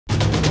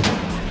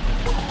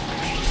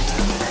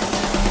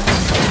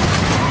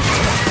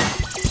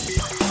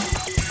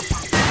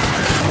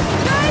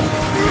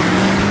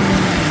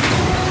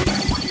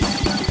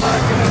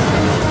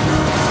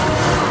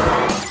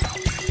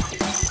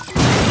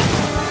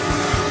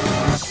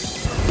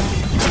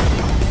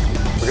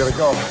gotta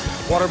go.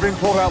 Water being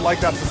pulled out like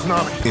that's a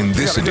tsunami. In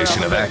this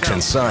edition of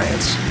Action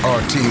Science,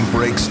 our team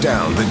breaks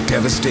down the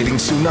devastating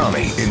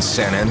tsunami in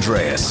San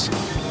Andreas.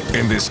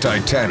 In this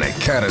titanic,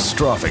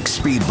 catastrophic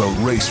speedboat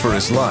race for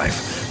his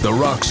life, The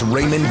Rock's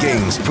Raymond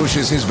Gaines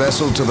pushes his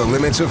vessel to the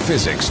limits of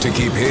physics to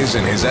keep his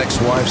and his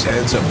ex-wife's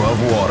heads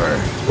above water.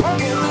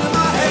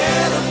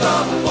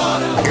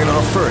 In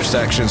our first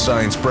Action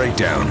Science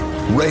breakdown,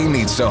 Ray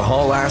needs to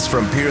haul ass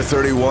from Pier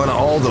 31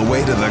 all the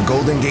way to the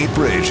Golden Gate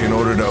Bridge in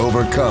order to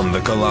overcome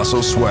the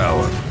colossal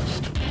swell.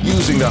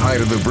 Using the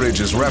height of the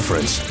bridge as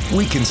reference,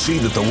 we can see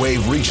that the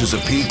wave reaches a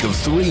peak of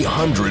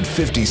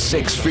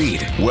 356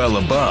 feet, well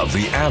above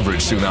the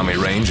average tsunami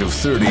range of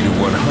 30 to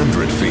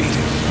 100 feet.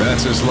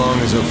 That's as long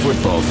as a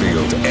football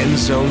field, end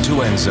zone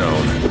to end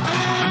zone.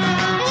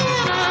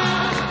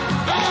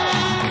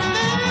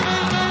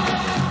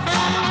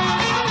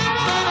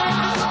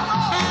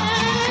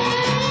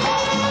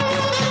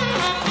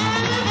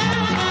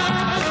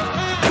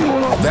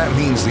 That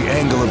means the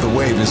angle of the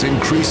wave is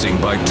increasing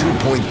by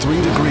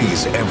 2.3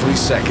 degrees every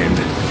second.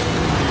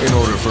 In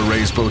order for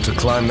Ray's boat to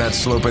climb that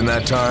slope in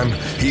that time,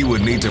 he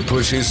would need to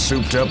push his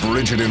souped-up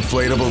rigid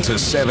inflatable to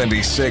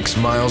 76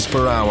 miles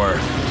per hour.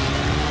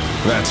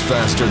 That's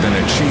faster than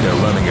a cheetah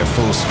running at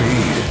full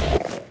speed.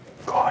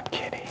 God,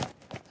 Kitty.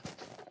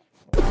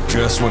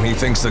 Just when he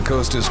thinks the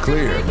coast is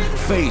clear,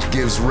 fate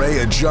gives Ray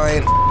a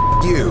giant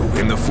U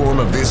in the form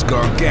of this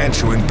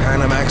gargantuan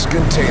Panamax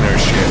container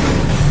ship.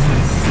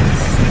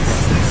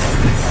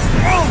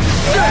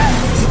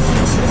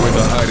 With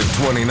a height of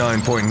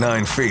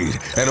 29.9 feet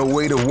and a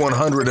weight of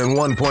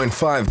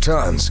 101.5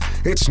 tons,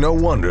 it's no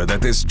wonder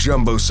that this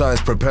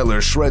jumbo-sized propeller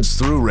shreds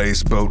through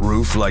Ray's boat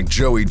roof like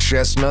Joey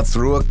Chestnut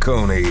through a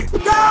coney.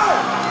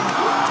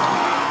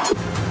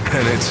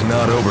 And it's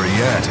not over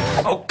yet.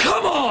 Oh,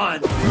 come on!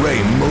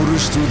 Ray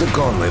motors through the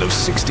gauntlet of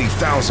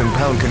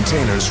 60,000-pound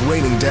containers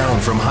raining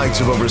down from heights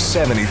of over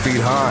 70 feet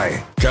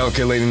high.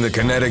 Calculating the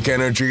kinetic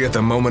energy at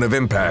the moment of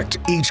impact,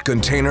 each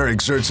container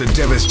exerts a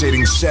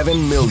devastating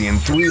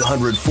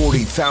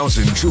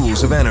 7,340,000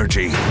 joules of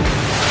energy.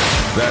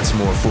 That's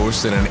more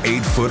force than an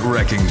 8-foot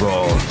wrecking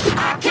ball.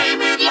 I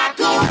came in like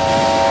a...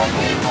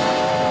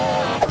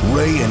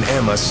 Ray and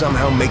Emma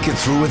somehow make it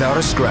through without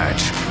a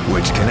scratch,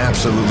 which can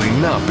absolutely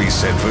not be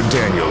said for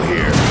Daniel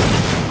here.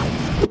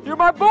 You're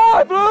my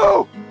boy,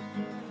 Blue!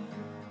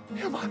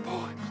 You're my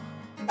boy.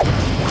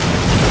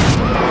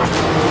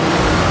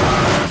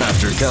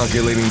 After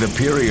calculating the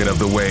period of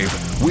the wave,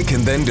 we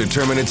can then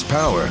determine its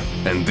power,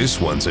 and this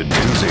one's a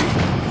doozy.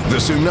 The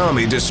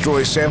tsunami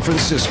destroys San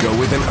Francisco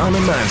with an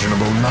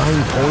unimaginable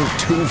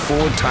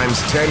 9.24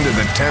 times 10 to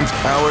the 10th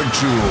power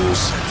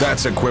joules.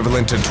 That's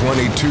equivalent to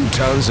 22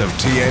 tons of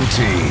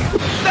TNT.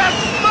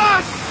 That's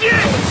my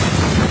shit!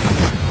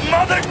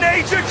 Mother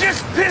Nature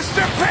just pissed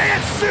her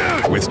pants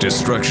suit! With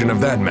destruction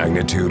of that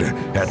magnitude,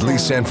 at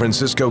least San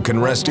Francisco can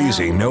rest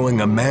easy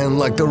knowing a man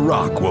like The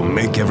Rock will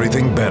make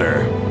everything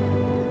better.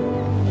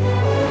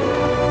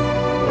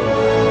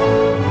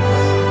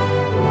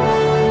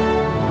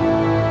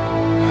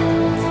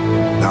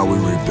 Now we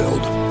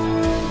rebuild.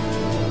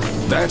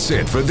 That's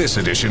it for this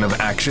edition of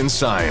Action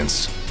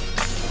Science.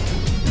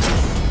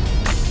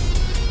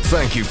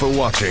 Thank you for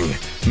watching.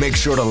 Make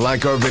sure to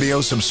like our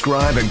video,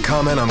 subscribe, and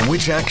comment on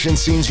which action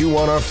scenes you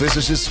want our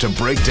physicists to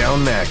break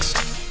down next.